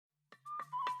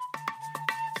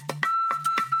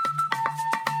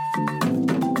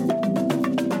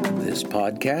This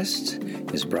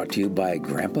podcast is brought to you by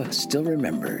Grandpa Still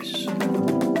Remembers.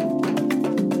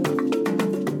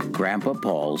 Grandpa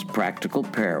Paul's practical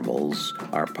parables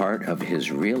are part of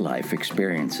his real-life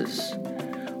experiences.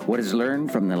 What is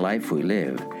learned from the life we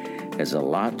live has a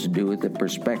lot to do with the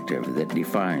perspective that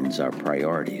defines our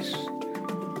priorities.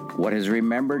 What is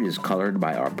remembered is colored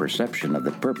by our perception of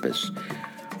the purpose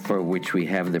for which we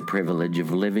have the privilege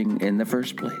of living in the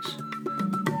first place.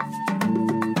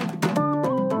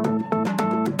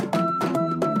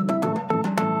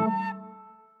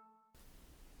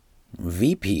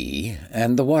 VP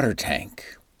and the water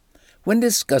tank. When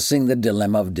discussing the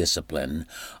dilemma of discipline,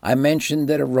 I mentioned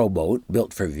that a rowboat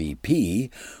built for VP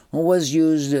was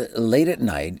used late at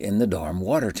night in the dorm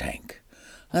water tank.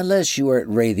 Unless you were at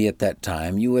Rethy at that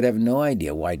time, you would have no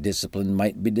idea why discipline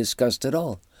might be discussed at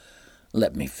all.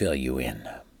 Let me fill you in.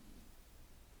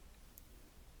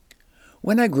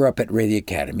 When I grew up at Rethy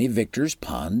Academy, Victor's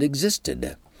Pond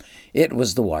existed. It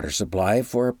was the water supply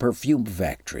for a perfume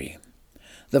factory.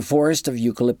 The forest of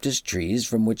eucalyptus trees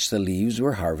from which the leaves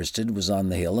were harvested was on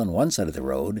the hill on one side of the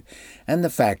road, and the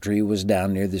factory was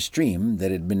down near the stream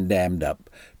that had been dammed up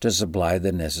to supply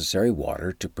the necessary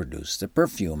water to produce the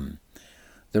perfume.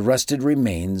 The rusted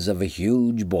remains of a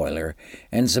huge boiler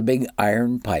and some big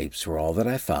iron pipes were all that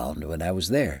I found when I was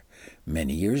there,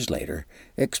 many years later,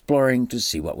 exploring to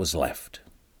see what was left.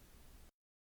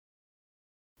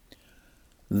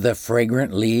 The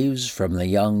fragrant leaves from the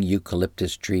young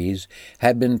eucalyptus trees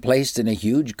had been placed in a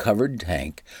huge covered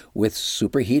tank with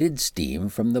superheated steam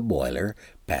from the boiler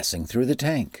passing through the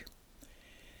tank.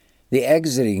 The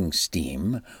exiting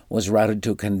steam was routed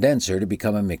to a condenser to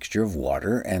become a mixture of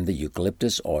water and the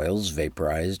eucalyptus oils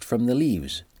vaporized from the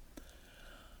leaves.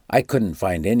 I couldn't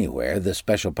find anywhere the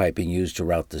special piping used to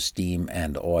route the steam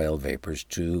and oil vapors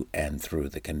to and through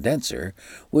the condenser,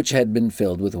 which had been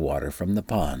filled with water from the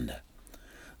pond.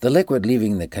 The liquid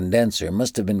leaving the condenser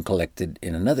must have been collected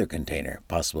in another container,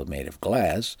 possibly made of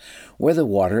glass, where the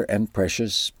water and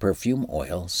precious perfume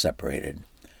oil separated.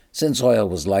 Since oil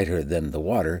was lighter than the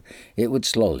water, it would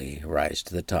slowly rise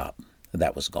to the top.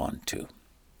 That was gone, too.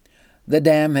 The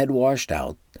dam had washed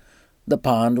out, the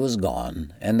pond was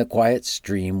gone, and the quiet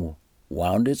stream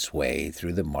wound its way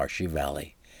through the marshy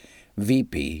valley.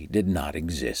 VP did not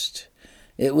exist.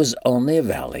 It was only a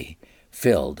valley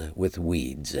filled with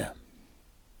weeds.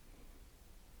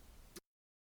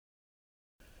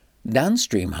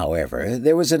 Downstream, however,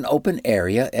 there was an open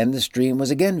area and the stream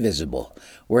was again visible,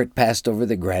 where it passed over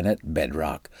the granite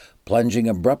bedrock, plunging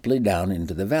abruptly down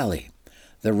into the valley.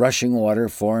 The rushing water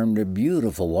formed a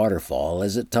beautiful waterfall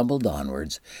as it tumbled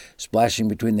onwards, splashing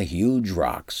between the huge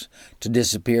rocks, to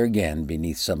disappear again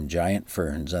beneath some giant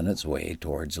ferns on its way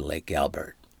towards Lake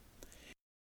Albert.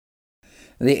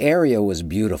 The area was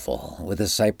beautiful, with the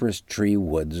cypress tree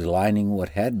woods lining what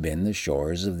had been the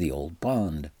shores of the old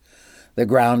pond. The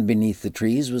ground beneath the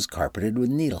trees was carpeted with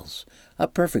needles, a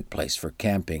perfect place for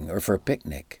camping or for a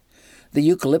picnic. The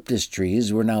eucalyptus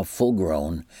trees were now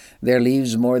full-grown, their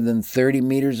leaves more than 30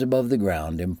 meters above the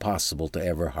ground, impossible to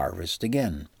ever harvest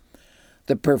again.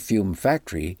 The perfume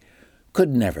factory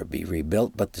could never be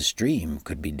rebuilt, but the stream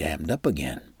could be dammed up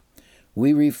again.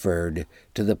 We referred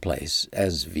to the place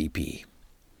as VP.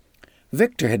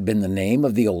 Victor had been the name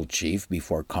of the old chief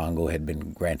before Congo had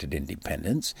been granted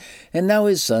independence, and now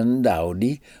his son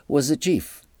Daudi was the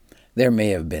chief. There may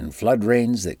have been flood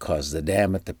rains that caused the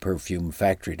dam at the perfume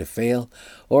factory to fail,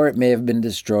 or it may have been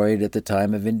destroyed at the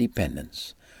time of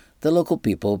independence. The local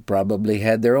people probably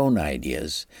had their own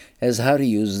ideas as how to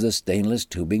use the stainless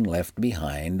tubing left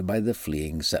behind by the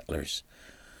fleeing settlers.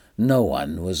 No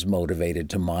one was motivated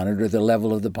to monitor the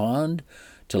level of the pond,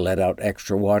 to let out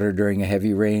extra water during a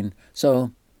heavy rain,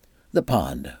 so the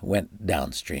pond went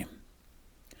downstream.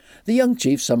 The young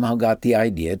chief somehow got the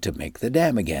idea to make the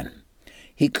dam again.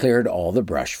 He cleared all the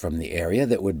brush from the area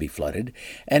that would be flooded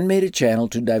and made a channel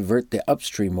to divert the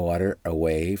upstream water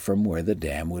away from where the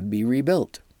dam would be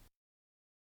rebuilt.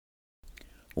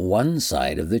 One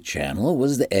side of the channel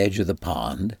was the edge of the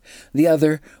pond, the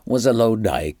other was a low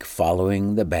dike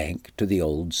following the bank to the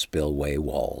old spillway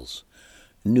walls.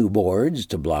 New boards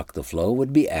to block the flow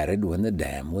would be added when the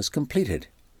dam was completed.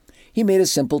 He made a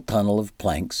simple tunnel of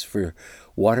planks for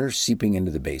water seeping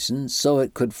into the basin so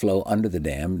it could flow under the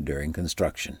dam during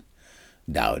construction.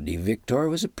 Daudi Victor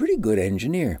was a pretty good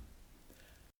engineer.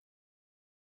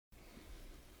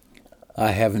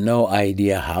 I have no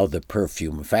idea how the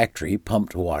perfume factory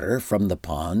pumped water from the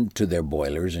pond to their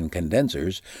boilers and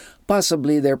condensers.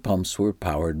 Possibly their pumps were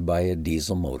powered by a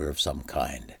diesel motor of some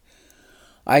kind.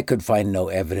 I could find no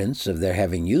evidence of their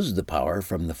having used the power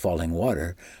from the falling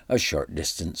water a short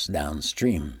distance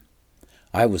downstream.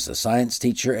 I was the science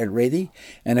teacher at Rethy,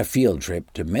 and a field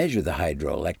trip to measure the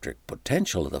hydroelectric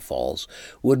potential of the falls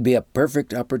would be a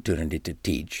perfect opportunity to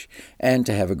teach and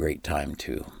to have a great time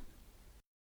too.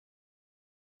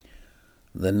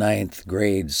 The ninth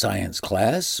grade science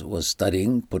class was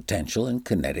studying potential and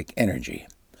kinetic energy.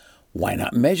 Why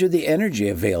not measure the energy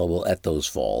available at those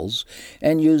falls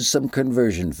and use some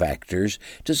conversion factors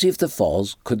to see if the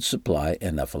falls could supply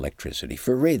enough electricity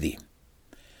for Rethy?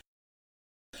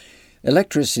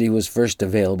 Electricity was first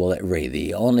available at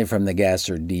Rethy only from the gas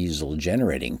or diesel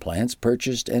generating plants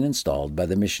purchased and installed by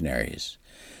the missionaries.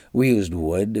 We used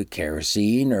wood,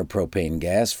 kerosene, or propane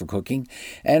gas for cooking,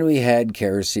 and we had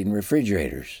kerosene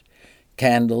refrigerators.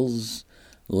 Candles,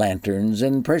 lanterns,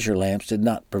 and pressure lamps did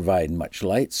not provide much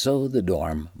light, so the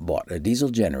dorm bought a diesel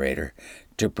generator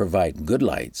to provide good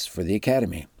lights for the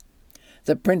academy.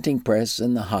 The printing press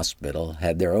and the hospital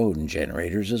had their own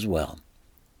generators as well.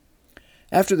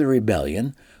 After the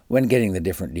rebellion, when getting the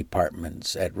different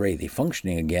departments at Rethy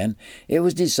functioning again, it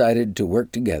was decided to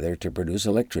work together to produce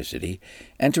electricity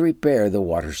and to repair the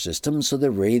water system, so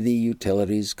the Rethy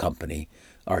Utilities Company,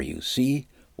 RUC,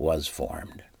 was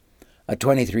formed. A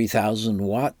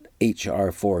 23,000-watt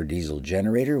HR4 diesel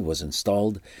generator was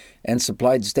installed and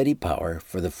supplied steady power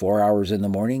for the 4 hours in the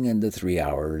morning and the 3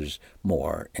 hours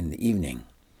more in the evening.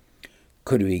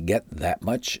 Could we get that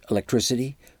much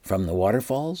electricity from the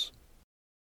waterfalls?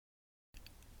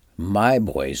 My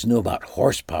boys knew about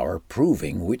horsepower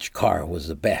proving which car was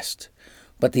the best,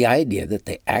 but the idea that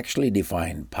they actually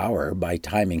defined power by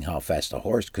timing how fast a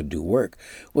horse could do work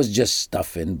was just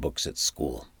stuff in books at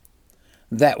school.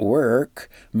 That work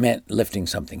meant lifting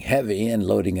something heavy and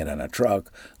loading it on a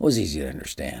truck was easy to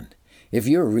understand. If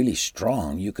you were really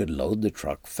strong, you could load the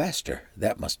truck faster.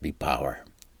 That must be power.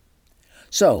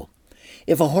 So,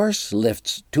 if a horse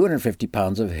lifts 250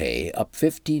 pounds of hay up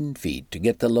 15 feet to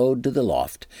get the load to the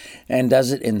loft and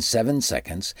does it in 7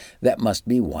 seconds, that must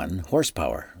be 1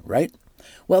 horsepower, right?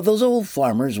 Well, those old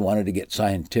farmers wanted to get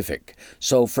scientific,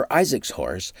 so for Isaac's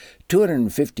horse,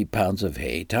 250 pounds of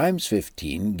hay times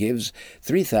 15 gives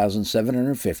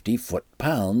 3,750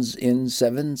 foot-pounds in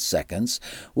 7 seconds,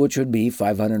 which would be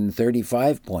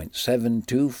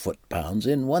 535.72 foot-pounds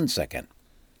in 1 second.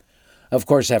 Of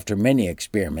course, after many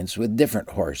experiments with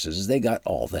different horses, they got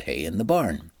all the hay in the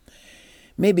barn.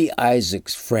 Maybe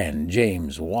Isaac's friend,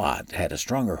 James Watt, had a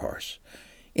stronger horse.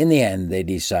 In the end, they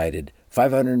decided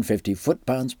 550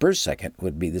 foot-pounds per second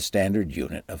would be the standard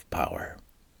unit of power.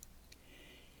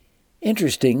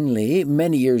 Interestingly,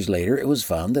 many years later, it was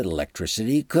found that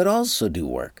electricity could also do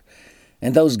work,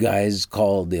 and those guys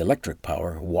called the electric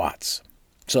power watts.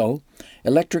 So,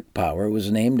 electric power was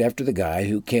named after the guy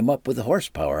who came up with the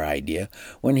horsepower idea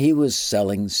when he was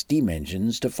selling steam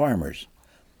engines to farmers.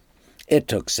 It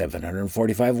took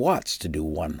 745 watts to do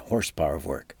 1 horsepower of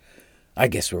work. I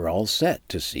guess we're all set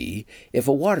to see if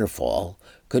a waterfall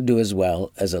could do as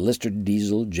well as a Lister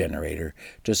diesel generator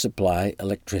to supply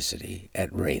electricity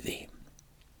at Rethy.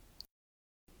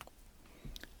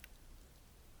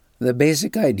 The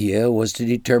basic idea was to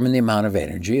determine the amount of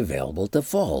energy available to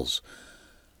falls,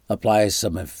 apply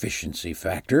some efficiency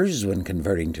factors when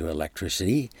converting to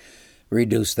electricity,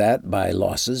 reduce that by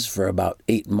losses for about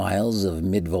 8 miles of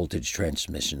mid-voltage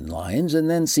transmission lines, and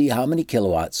then see how many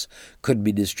kilowatts could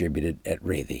be distributed at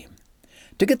Rethy.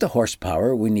 To get the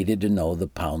horsepower, we needed to know the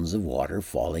pounds of water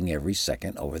falling every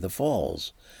second over the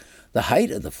falls. The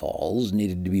height of the falls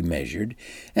needed to be measured,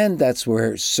 and that's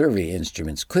where survey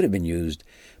instruments could have been used,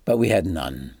 but we had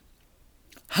none.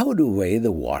 How to weigh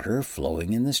the water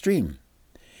flowing in the stream?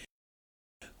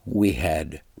 We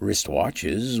had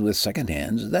wristwatches with second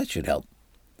hands. That should help.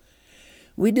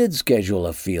 We did schedule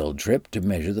a field trip to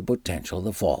measure the potential of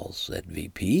the falls at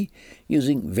VP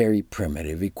using very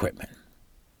primitive equipment.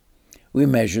 We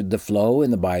measured the flow in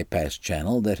the bypass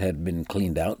channel that had been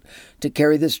cleaned out to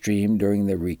carry the stream during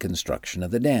the reconstruction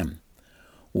of the dam.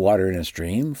 Water in a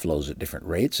stream flows at different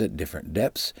rates at different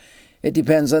depths. It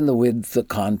depends on the width, the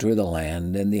contour of the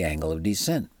land, and the angle of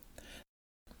descent.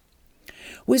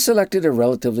 We selected a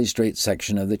relatively straight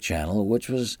section of the channel, which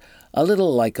was a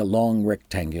little like a long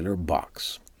rectangular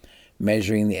box.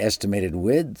 Measuring the estimated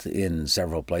width in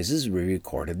several places, we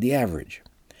recorded the average.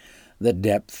 The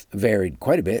depth varied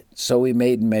quite a bit, so we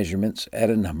made measurements at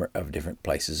a number of different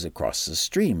places across the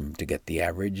stream to get the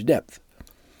average depth.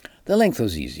 The length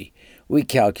was easy. We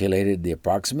calculated the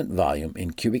approximate volume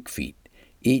in cubic feet.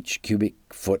 Each cubic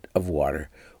foot of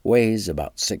water weighs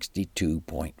about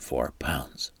 62.4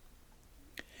 pounds.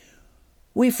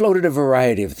 We floated a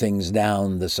variety of things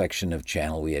down the section of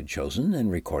channel we had chosen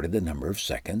and recorded the number of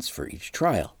seconds for each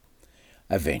trial.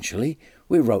 Eventually,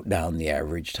 we wrote down the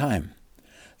average time.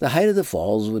 The height of the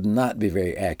falls would not be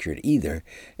very accurate either,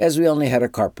 as we only had a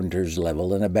carpenter's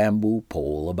level and a bamboo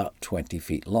pole about 20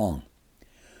 feet long.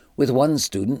 With one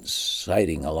student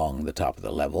sighting along the top of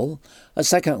the level, a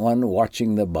second one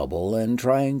watching the bubble and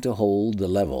trying to hold the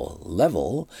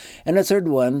level, and a third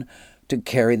one to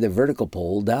carry the vertical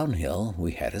pole downhill,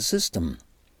 we had a system.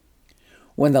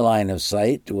 When the line of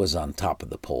sight was on top of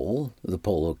the pole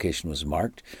location was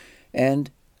marked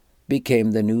and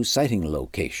became the new sighting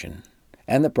location,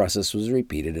 and the process was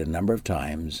repeated a number of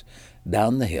times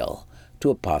down the hill to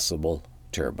a possible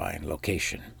turbine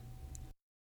location.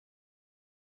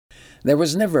 There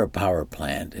was never a power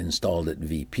plant installed at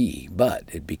VP, but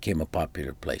it became a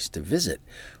popular place to visit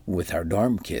with our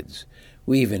dorm kids.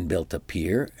 We even built a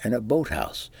pier and a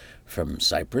boathouse from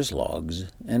cypress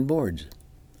logs and boards.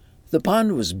 The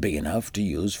pond was big enough to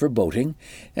use for boating,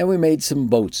 and we made some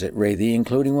boats at Rethy,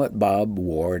 including what Bob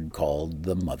Ward called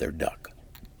the Mother Duck.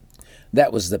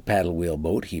 That was the paddle wheel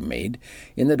boat he made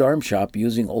in the dorm shop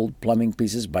using old plumbing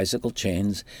pieces, bicycle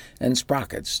chains, and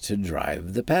sprockets to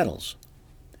drive the paddles.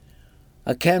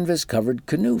 A canvas-covered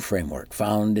canoe framework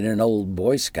found in an old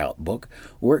Boy Scout book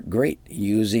worked great,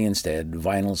 using instead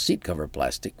vinyl seat cover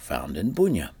plastic found in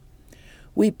Bunya.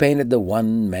 We painted the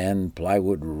one-man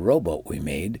plywood rowboat we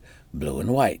made blue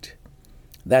and white.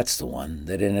 That's the one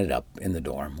that ended up in the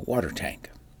dorm water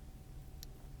tank.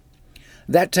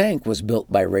 That tank was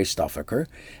built by Ray Stoffaker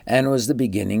and was the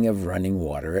beginning of running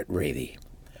water at Rethy.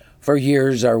 For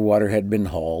years our water had been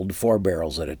hauled 4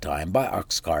 barrels at a time by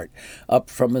ox cart up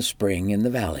from a spring in the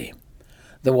valley.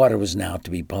 The water was now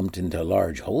to be pumped into a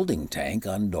large holding tank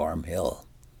on Dorm Hill.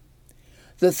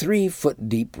 The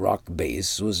 3-foot-deep rock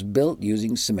base was built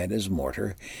using cement as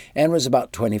mortar and was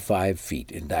about 25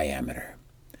 feet in diameter.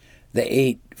 The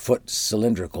 8-foot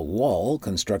cylindrical wall,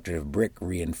 constructed of brick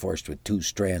reinforced with 2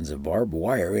 strands of barbed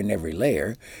wire in every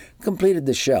layer, completed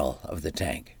the shell of the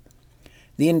tank.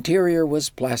 The interior was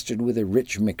plastered with a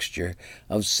rich mixture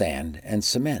of sand and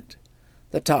cement.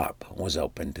 The top was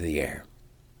open to the air.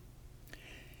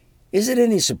 Is it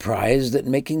any surprise that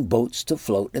making boats to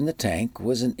float in the tank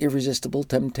was an irresistible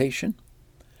temptation?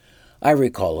 I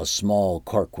recall a small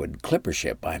corkwood clipper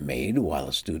ship I made while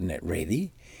a student at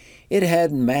Rethy. It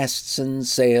had masts and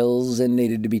sails and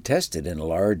needed to be tested in a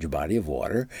large body of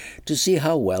water to see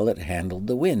how well it handled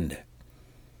the wind.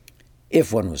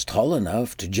 If one was tall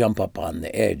enough to jump up on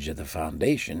the edge of the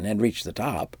foundation and reach the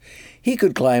top, he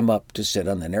could climb up to sit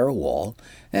on the narrow wall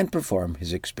and perform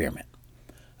his experiment.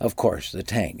 Of course, the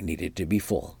tank needed to be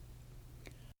full.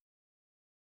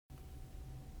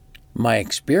 My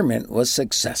experiment was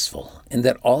successful in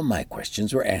that all my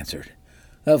questions were answered.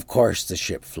 Of course the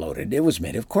ship floated. It was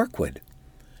made of corkwood.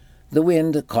 The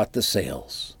wind caught the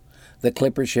sails. The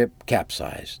clipper ship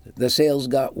capsized. The sails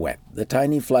got wet. The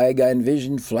tiny flag I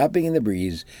envisioned flapping in the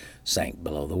breeze sank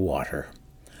below the water.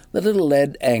 The little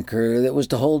lead anchor that was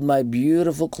to hold my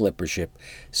beautiful clipper ship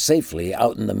safely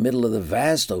out in the middle of the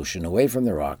vast ocean away from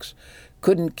the rocks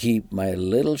couldn't keep my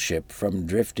little ship from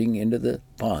drifting into the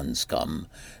pond scum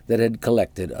that had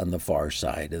collected on the far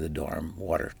side of the dorm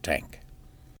water tank.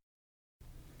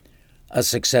 A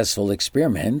successful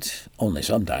experiment, only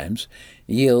sometimes,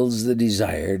 yields the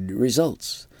desired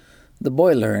results. The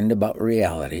boy learned about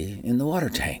reality in the water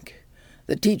tank.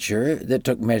 The teacher that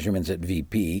took measurements at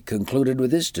VP concluded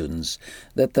with his students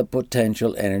that the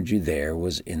potential energy there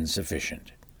was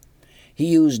insufficient. He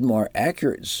used more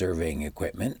accurate surveying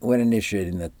equipment when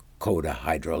initiating the Coda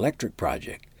hydroelectric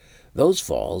project. Those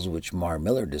falls, which Mar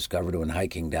Miller discovered when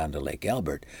hiking down to Lake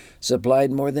Albert,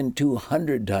 supplied more than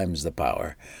 200 times the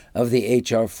power of the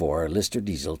HR-4 Lister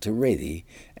diesel to Rethy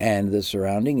and the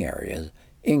surrounding areas,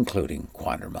 including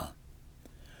Quanderma.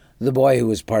 The boy who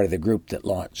was part of the group that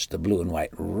launched the blue and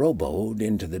white rowboat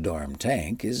into the dorm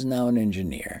tank is now an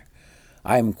engineer.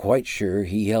 I'm quite sure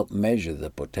he helped measure the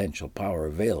potential power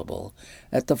available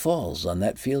at the falls on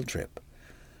that field trip.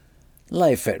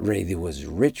 Life at Rethy was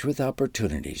rich with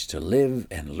opportunities to live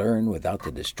and learn without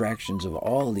the distractions of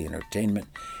all the entertainment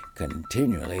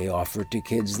continually offered to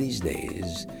kids these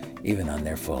days, even on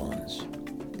their phones.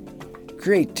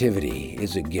 Creativity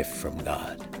is a gift from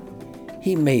God.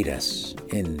 He made us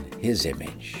in His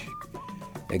image.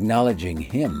 Acknowledging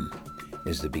Him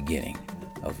is the beginning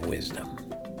of wisdom.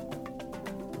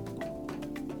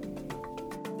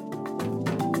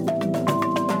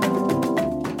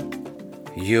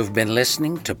 You've been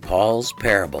listening to Paul's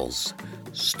Parables,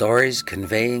 stories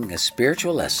conveying a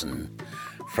spiritual lesson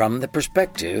from the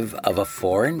perspective of a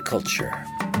foreign culture.